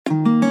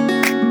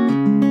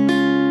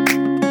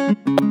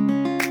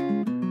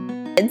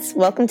friends.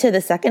 Welcome to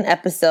the second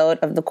episode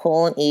of the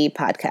Cool and E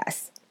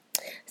podcast.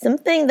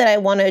 Something that I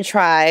want to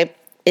try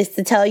is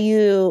to tell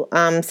you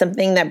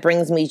something that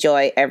brings me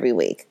joy every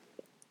week.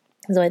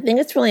 So I think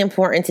it's really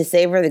important to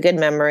savor the good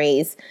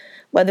memories,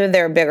 whether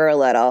they're big or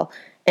little.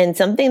 And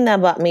something that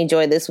brought me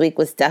joy this week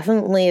was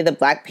definitely the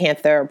Black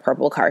Panther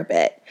purple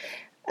carpet.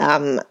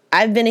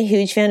 I've been a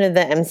huge fan of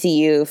the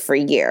MCU for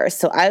years,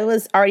 so I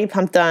was already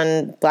pumped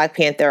on Black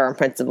Panther on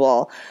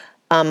principle.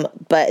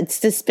 But it's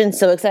just been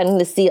so exciting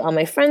to see all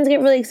my friends get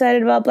really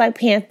excited about Black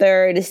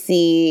Panther, to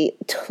see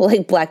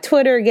Black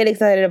Twitter get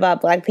excited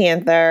about Black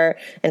Panther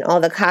and all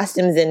the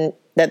costumes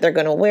that they're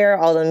going to wear,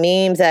 all the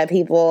memes that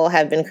people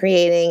have been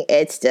creating.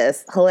 It's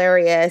just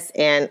hilarious,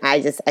 and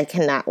I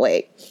cannot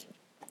wait.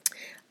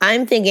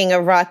 I'm thinking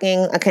of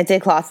rocking a kente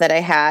cloth that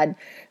I had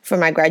for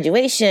my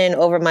graduation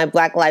over my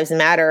Black Lives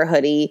Matter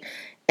hoodie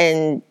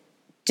and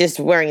just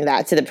wearing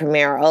that to the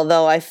premiere,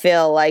 although I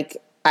feel like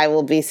I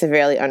will be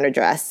severely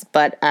underdressed,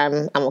 but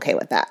I'm okay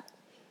with that.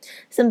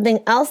 Something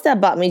else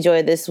that brought me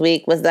joy this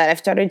week was that I've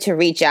started to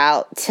reach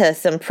out to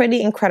some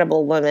pretty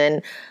incredible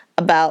women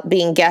about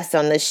being guests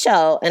on the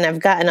show, and I've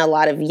gotten a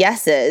lot of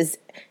yeses,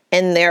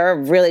 and they're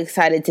really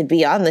excited to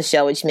be on the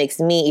show, which makes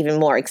me even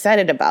more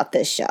excited about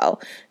this show.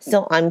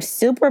 So I'm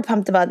super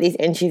pumped about these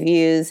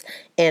interviews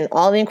and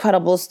all the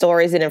incredible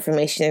stories and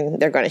information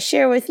they're going to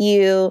share with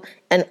you,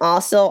 and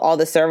also all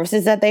the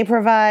services that they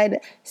provide.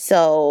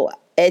 So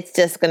it's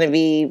just going to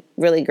be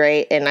really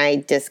great, and I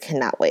just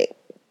cannot wait.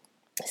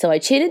 So I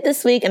cheated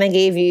this week, and I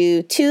gave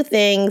you two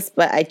things,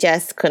 but I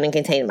just couldn't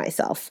contain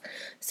myself.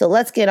 So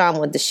let's get on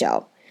with the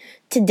show.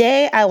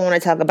 Today, I want to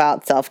talk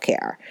about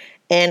self-care,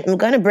 and I'm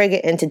going to break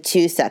it into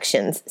two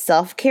sections,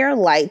 self-care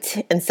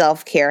light and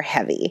self-care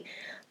heavy.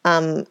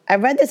 I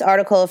read this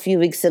article a few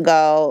weeks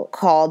ago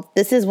called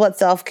 "This is what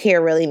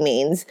self-care really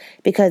means,"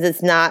 because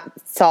it's not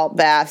salt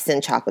baths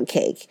and chocolate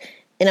cake.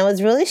 And I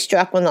was really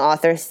struck when the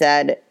author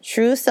said,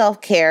 true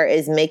self-care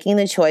is making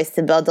the choice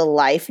to build a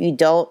life you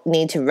don't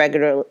need to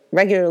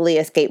regularly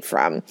escape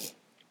from.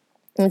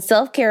 And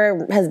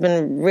self-care has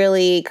been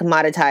really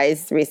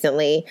commoditized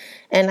recently.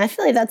 And I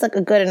feel like that's like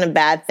a good and a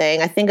bad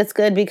thing. I think it's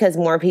good because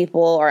more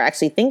people are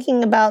actually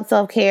thinking about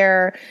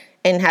self-care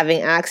and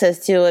having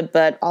access to it,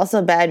 but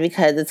also bad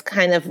because it's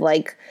kind of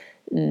like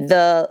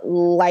the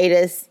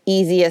lightest,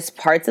 easiest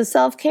parts of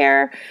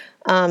self-care.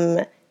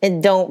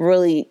 And don't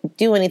really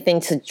do anything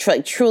to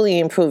truly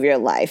improve your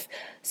life.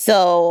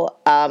 So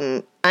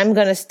I'm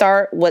going to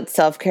start with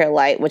self-care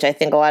light, which I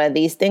think a lot of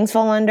these things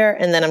fall under,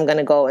 and then I'm going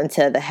to go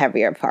into the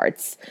heavier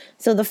parts.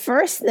 So the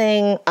first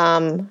thing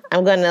I'm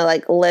going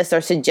to list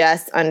or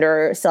suggest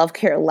under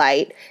self-care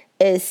light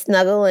is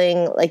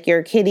snuggling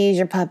your kitties,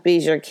 your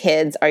puppies, your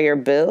kids, or your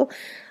boo.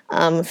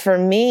 For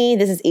me,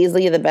 this is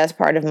easily the best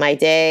part of my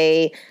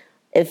day.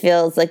 It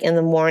feels like in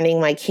the morning,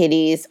 my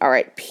kitties are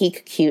at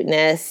peak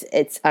cuteness.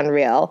 It's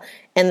unreal.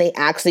 And they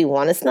actually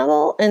want to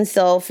snuggle. And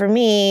so for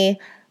me,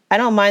 I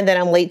don't mind that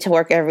I'm late to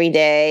work every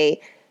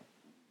day.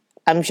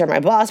 I'm sure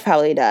my boss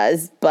probably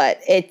does.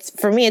 But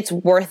for me, it's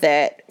worth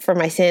it for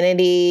my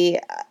sanity.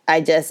 I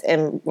just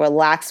am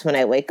relaxed when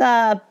I wake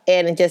up.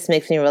 And it just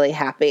makes me really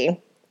happy.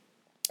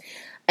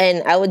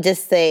 And I would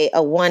just say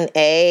a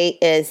 1A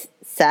is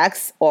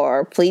sex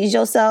or please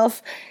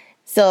yourself.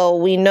 So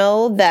we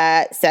know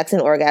that sex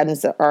and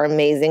orgasms are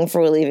amazing for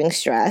relieving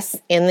stress,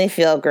 and they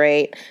feel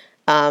great.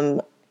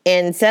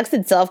 And sex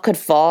itself could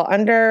fall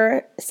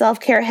under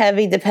self-care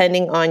heavy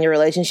depending on your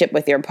relationship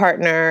with your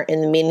partner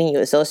and the meaning you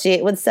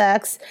associate with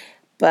sex.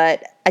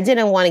 But I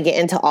didn't want to get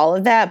into all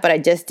of that, but I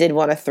just did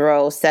want to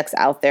throw sex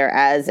out there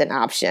as an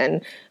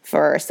option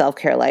for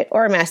self-care light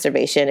or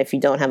masturbation if you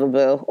don't have a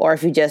boo, or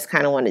if you just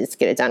kind of want to just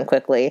get it done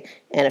quickly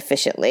and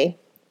efficiently.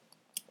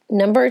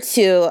 Number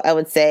 2, I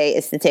would say,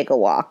 is to take a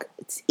walk.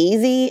 It's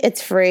easy.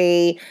 It's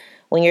free.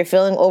 When you're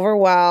feeling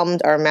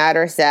overwhelmed or mad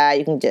or sad,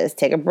 you can just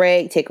take a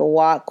break, take a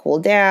walk, cool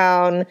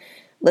down,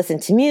 listen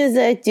to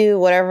music, do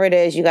whatever it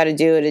is you got to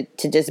do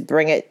to just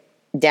bring it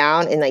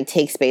down and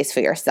take space for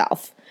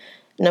yourself.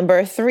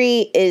 Number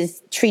 3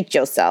 is treat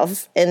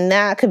yourself. And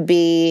that could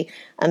be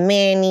a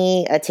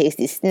mani, a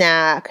tasty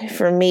snack.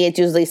 For me, it's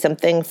usually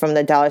something from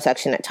the dollar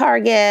section at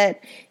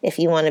Target. If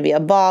you want to be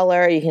a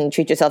baller, you can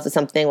treat yourself to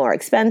something more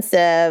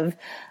expensive.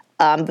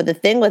 But the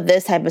thing with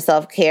this type of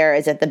self-care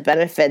is that the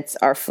benefits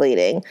are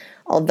fleeting.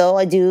 Although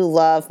I do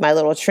love my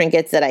little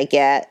trinkets that I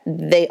get,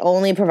 they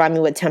only provide me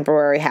with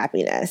temporary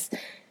happiness.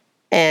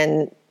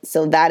 And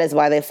so that is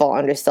why they fall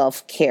under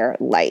self-care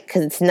light,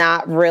 because it's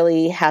not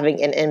really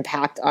having an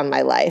impact on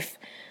my life.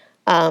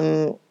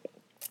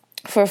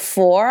 For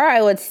 4,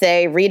 I would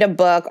say read a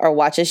book or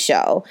watch a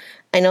show.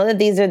 I know that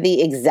these are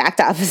the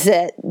exact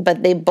opposite,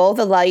 but they both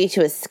allow you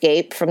to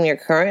escape from your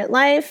current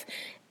life.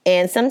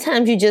 And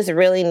sometimes you just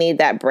really need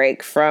that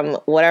break from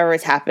whatever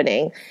is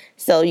happening.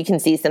 So you can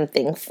see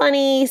something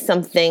funny,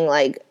 something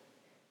like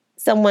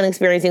someone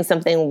experiencing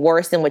something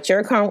worse than what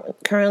you're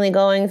currently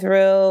going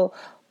through,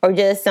 or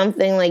just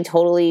something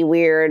totally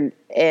weird,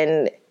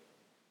 and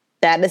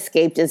that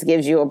escape just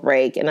gives you a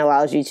break and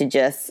allows you to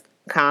just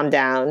calm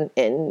down,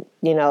 and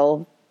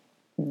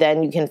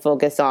then you can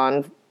focus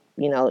on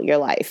your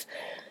life.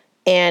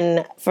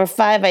 And for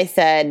 5, I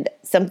said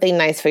something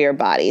nice for your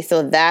body.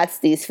 So that's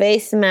these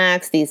face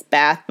masks, these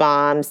bath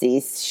bombs,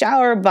 these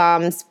shower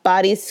bombs,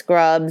 body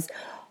scrubs,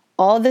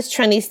 all this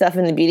trendy stuff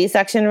in the beauty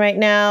section right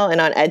now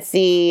and on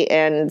Etsy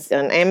and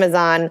on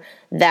Amazon.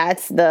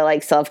 That's the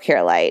like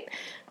self-care light.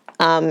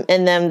 And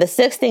then the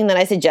 6th thing that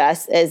I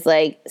suggest is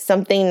like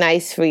something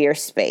nice for your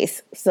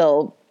space.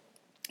 So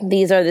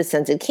these are the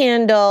scented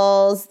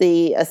candles,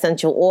 the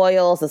essential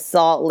oils, the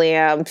salt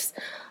lamps,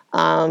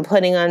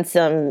 putting on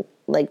some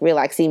like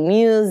relaxing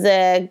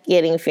music,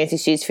 getting fancy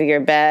sheets for your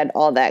bed,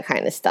 all that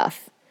kind of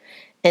stuff.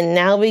 And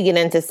now we get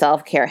into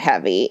self-care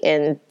heavy.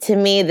 And to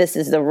me, this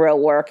is the real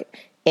work.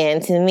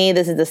 And to me,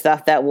 this is the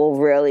stuff that will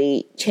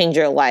really change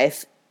your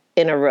life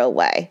in a real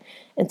way.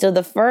 And so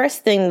the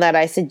first thing that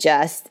I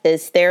suggest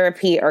is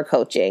therapy or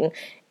coaching.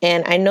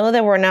 And I know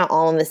that we're not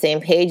all on the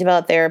same page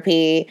about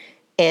therapy.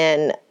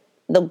 And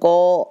the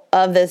goal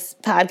of this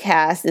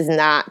podcast is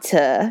not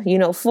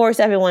to, force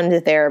everyone to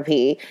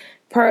therapy.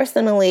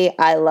 Personally,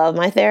 I love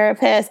my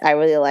therapist. I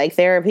really like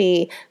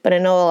therapy, but I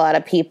know a lot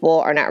of people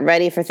are not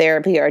ready for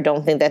therapy or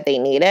don't think that they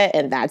need it,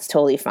 and that's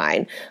totally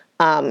fine.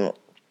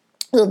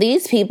 So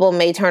these people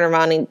may turn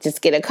around and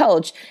just get a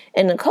coach,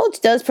 and the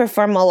coach does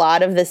perform a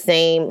lot of the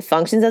same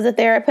functions as a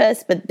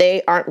therapist, but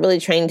they aren't really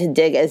trained to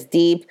dig as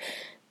deep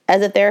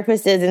as a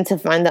therapist is and to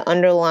find the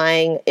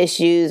underlying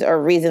issues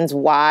or reasons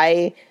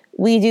why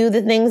we do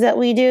the things that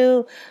we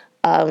do.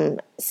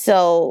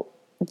 So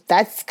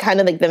that's kind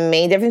of like the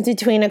main difference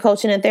between a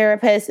coach and a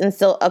therapist. And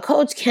so a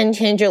coach can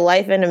change your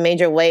life in a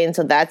major way. And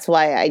so that's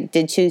why I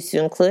did choose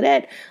to include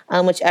it.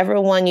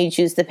 Whichever one you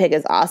choose to pick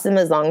is awesome,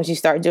 as long as you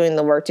start doing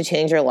the work to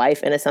change your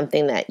life into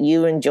something that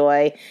you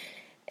enjoy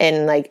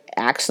and like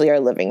actually are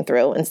living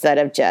through instead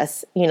of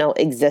just,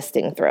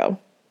 existing through.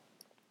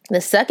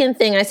 The second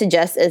thing I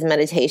suggest is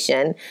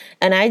meditation.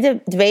 And I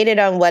debated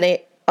on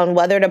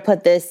whether to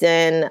put this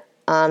in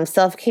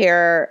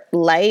self-care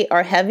light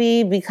or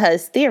heavy,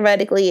 because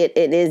theoretically it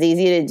is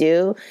easy to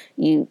do.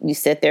 You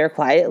sit there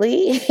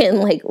quietly and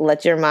like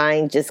let your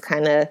mind just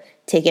kind of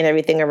take in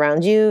everything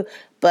around you.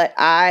 But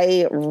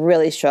I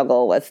really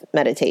struggle with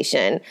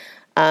meditation.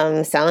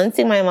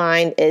 Silencing my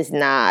mind is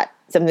not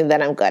something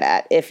that I'm good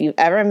at. If you've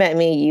ever met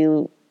me,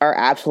 you are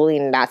absolutely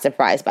not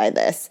surprised by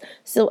this.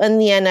 So in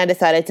the end, I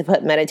decided to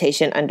put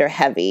meditation under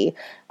heavy.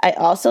 I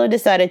also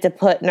decided to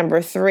put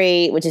number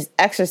 3, which is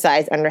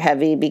exercise, under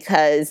heavy,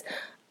 because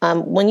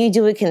when you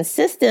do it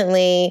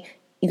consistently,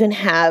 you can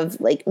have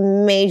like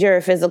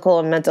major physical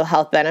and mental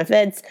health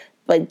benefits,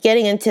 but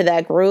getting into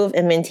that groove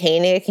and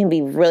maintaining it can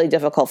be really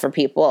difficult for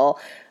people.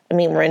 I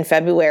mean, we're in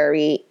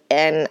February,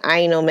 and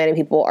I know many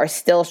people are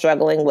still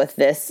struggling with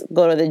this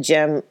go to the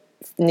gym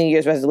New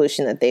Year's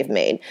resolution that they've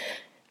made.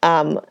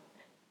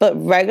 But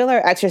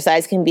regular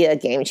exercise can be a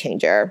game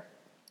changer,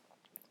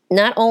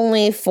 not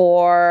only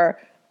for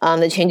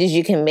the changes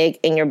you can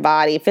make in your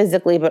body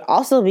physically, but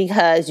also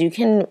because you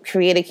can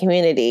create a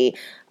community,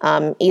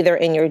 either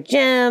in your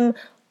gym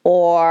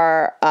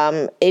or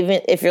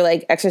even if you're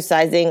like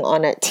exercising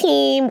on a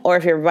team, or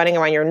if you're running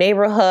around your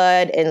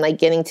neighborhood and like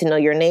getting to know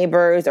your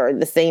neighbors or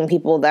the same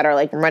people that are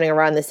like running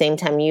around the same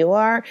time you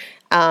are.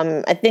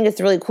 I think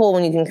it's really cool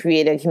when you can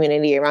create a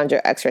community around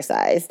your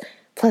exercise.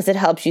 Plus, it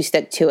helps you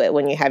stick to it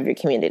when you have your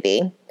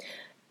community.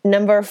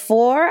 Number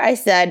 4, I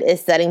said, is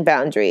setting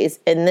boundaries.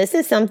 And this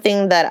is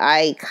something that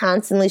I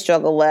constantly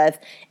struggle with,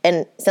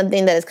 and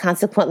something that has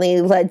consequently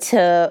led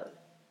to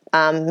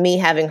me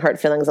having hurt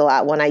feelings a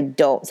lot when I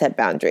don't set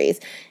boundaries.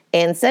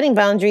 And setting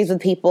boundaries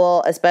with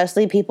people,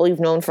 especially people you've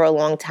known for a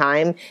long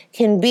time,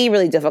 can be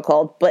really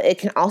difficult, but it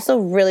can also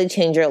really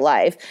change your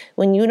life.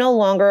 When you no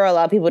longer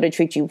allow people to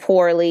treat you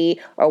poorly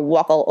or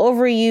walk all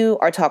over you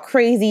or talk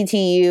crazy to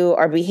you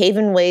or behave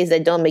in ways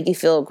that don't make you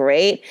feel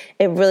great,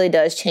 it really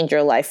does change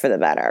your life for the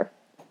better.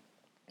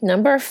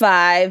 Number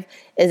 5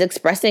 is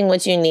expressing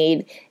what you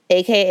need,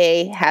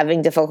 aka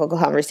having difficult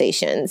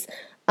conversations.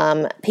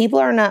 People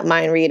are not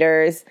mind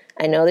readers.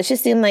 I know this should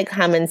seem like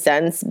common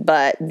sense,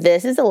 but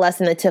this is a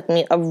lesson that took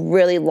me a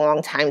really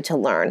long time to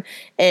learn.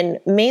 And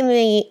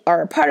mainly,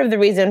 or part of the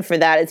reason for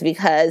that is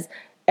because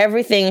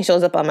everything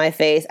shows up on my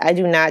face. I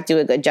do not do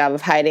a good job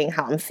of hiding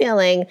how I'm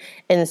feeling.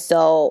 And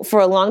so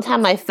for a long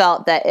time, I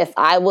felt that if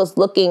I was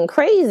looking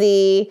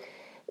crazy,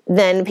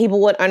 then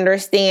people would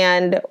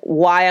understand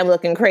why I'm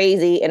looking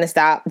crazy and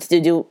stop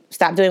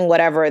doing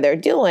whatever they're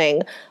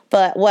doing.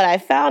 But what I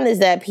found is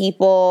that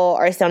people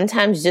are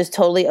sometimes just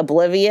totally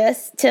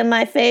oblivious to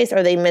my face,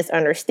 or they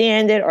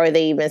misunderstand it, or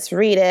they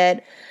misread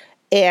it.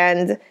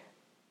 And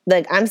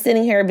like, I'm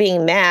sitting here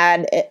being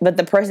mad, but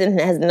the person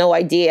has no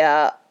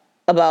idea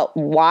about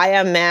why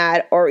I'm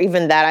mad, or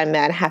even that I'm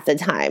mad half the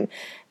time.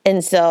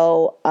 And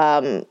so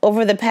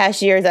over the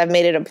past years, I've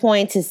made it a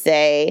point to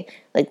say,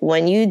 like,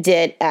 when you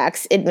did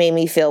X, it made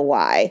me feel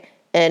Y.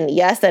 And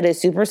yes, that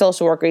is super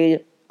social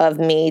workery of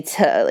me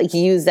to like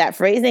use that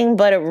phrasing,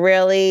 but it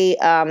really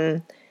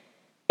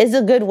is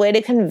a good way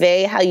to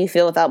convey how you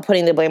feel without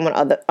putting the blame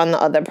on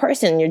the other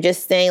person. You're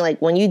just saying,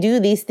 like, when you do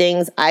these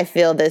things, I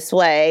feel this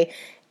way.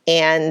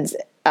 And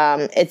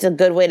it's a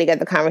good way to get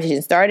the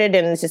conversation started,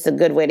 and it's just a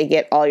good way to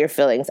get all your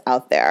feelings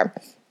out there.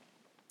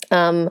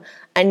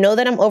 I know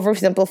that I'm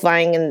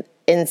oversimplifying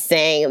in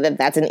saying that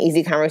that's an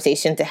easy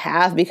conversation to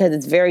have, because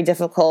it's very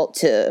difficult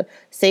to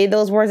say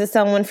those words to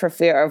someone for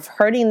fear of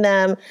hurting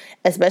them,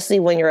 especially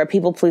when you're a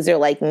people pleaser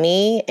like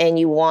me and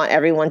you want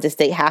everyone to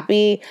stay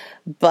happy.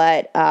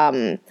 But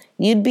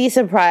you'd be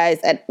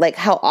surprised at like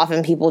how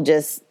often people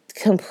just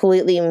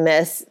completely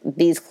miss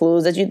these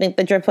clues that you think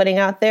that you're putting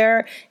out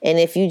there. And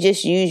if you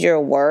just use your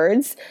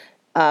words,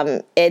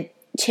 it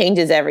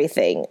changes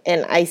everything.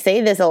 And I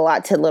say this a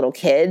lot to little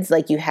kids,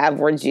 like, you have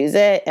words, use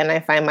it. And I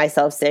find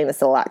myself saying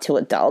this a lot to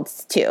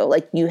adults too.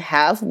 Like, you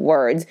have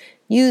words,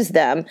 use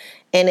them.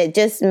 And it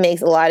just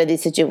makes a lot of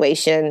these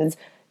situations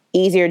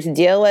easier to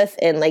deal with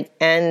and like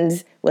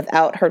end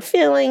without hurt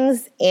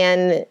feelings.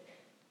 And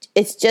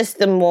it's just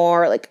the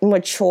more like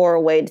mature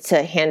way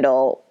to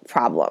handle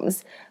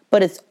problems.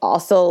 But it's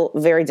also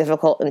very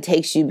difficult and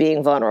takes you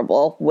being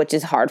vulnerable, which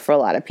is hard for a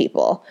lot of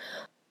people.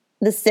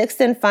 The sixth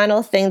and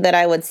final thing that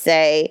I would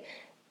say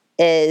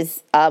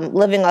is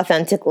living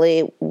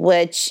authentically,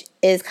 which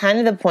is kind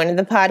of the point of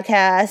the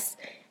podcast.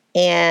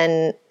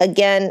 And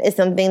again, it's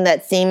something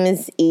that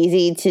seems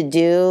easy to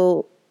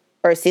do,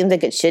 or seems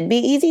like it should be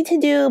easy to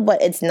do, but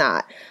it's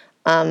not.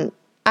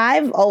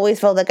 I've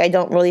always felt like I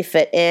don't really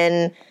fit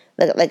in,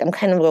 like I'm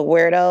kind of a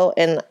weirdo,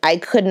 and I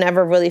could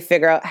never really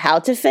figure out how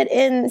to fit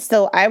in.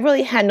 So I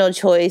really had no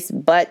choice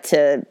but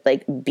to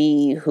like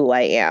be who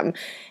I am.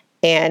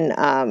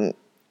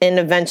 And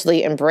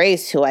eventually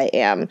embrace who I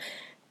am.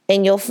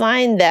 And you'll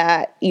find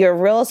that your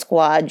real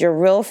squad, your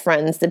real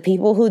friends, the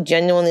people who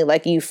genuinely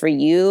like you for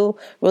you,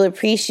 will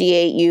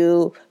appreciate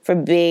you for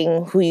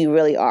being who you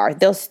really are.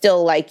 They'll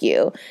still like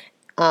you.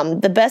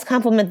 The best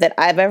compliment that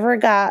I've ever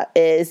got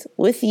is,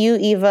 with you,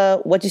 Eva,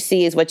 what you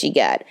see is what you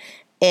get.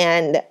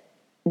 And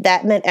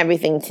that meant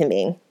everything to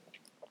me.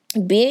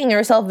 Being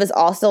yourself is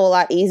also a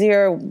lot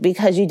easier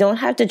because you don't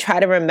have to try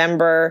to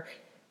remember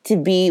to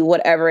be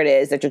whatever it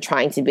is that you're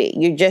trying to be.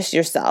 You're just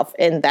yourself,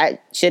 and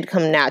that should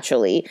come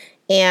naturally.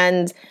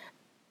 And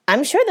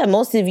I'm sure that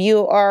most of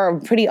you are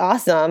pretty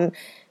awesome.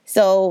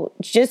 So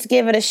just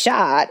give it a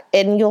shot,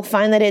 and you'll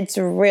find that it's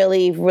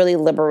really, really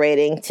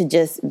liberating to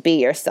just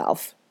be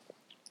yourself.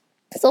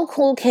 So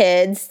cool,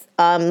 kids.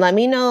 Let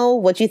me know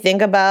what you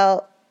think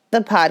about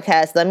the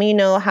podcast. Let me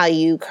know how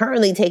you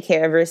currently take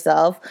care of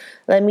yourself.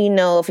 Let me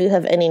know if you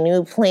have any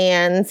new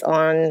plans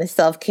on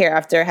self-care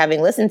after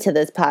having listened to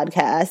this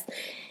podcast.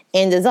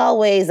 And as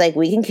always, like,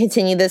 we can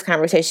continue this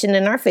conversation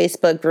in our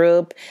Facebook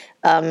group.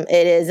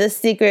 It is a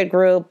secret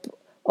group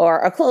or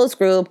a closed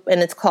group,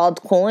 and it's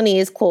called Cool and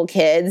E's Cool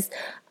Kids.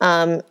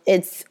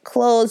 It's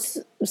closed,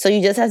 so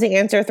you just have to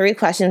answer 3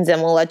 questions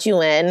and we'll let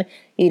you in.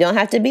 You don't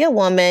have to be a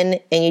woman,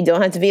 and you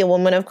don't have to be a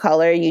woman of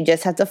color. You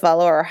just have to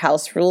follow our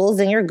house rules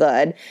and you're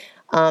good.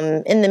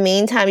 In the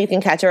meantime, you can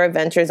catch our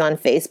adventures on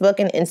Facebook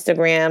and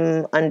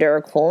Instagram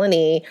under Cool and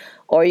E,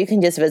 or you can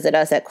just visit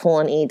us at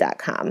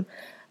coolandE.com.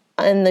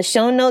 In the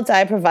show notes,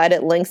 I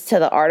provided links to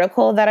the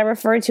article that I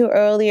referred to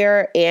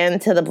earlier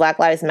and to the Black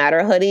Lives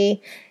Matter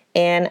hoodie.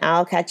 And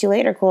I'll catch you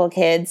later, cool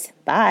kids.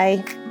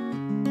 Bye.